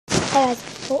Hi guys,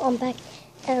 so I'm back,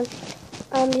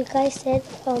 and you guys said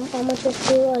I'm gonna just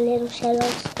do a little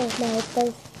shoutouts of my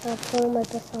best, one of my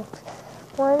best songs.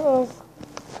 One is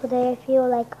today I feel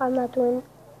like I'm not doing.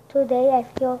 Today I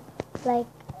feel like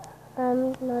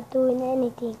I'm not doing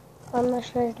anything. I'm not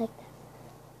sure it's like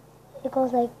that. It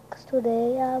goes like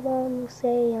today I want to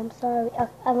say I'm sorry.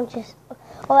 I'm just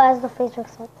as the Facebook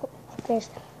song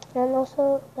first, and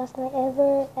also last night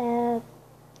ever.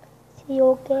 See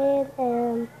you again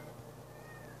and.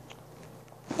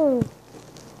 Hmm.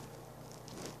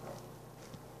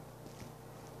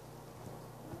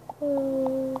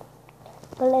 Mm,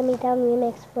 Don't Let Me Down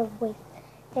remix for Voice.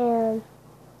 And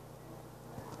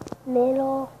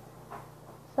Middle,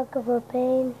 Sucker for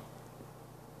Pain,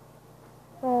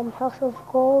 House of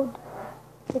Gold,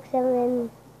 6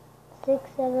 7 6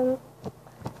 7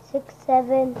 6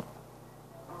 7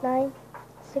 9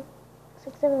 6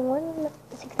 6 7 1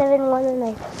 6 7 1 and 9.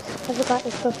 I forgot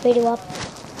it's for Pretty Up.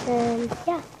 And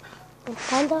yeah, and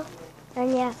Panda.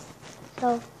 And yeah,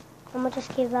 so I'm gonna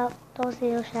just give out those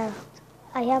little shout outs.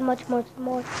 I have much more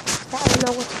that I don't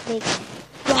know what to take.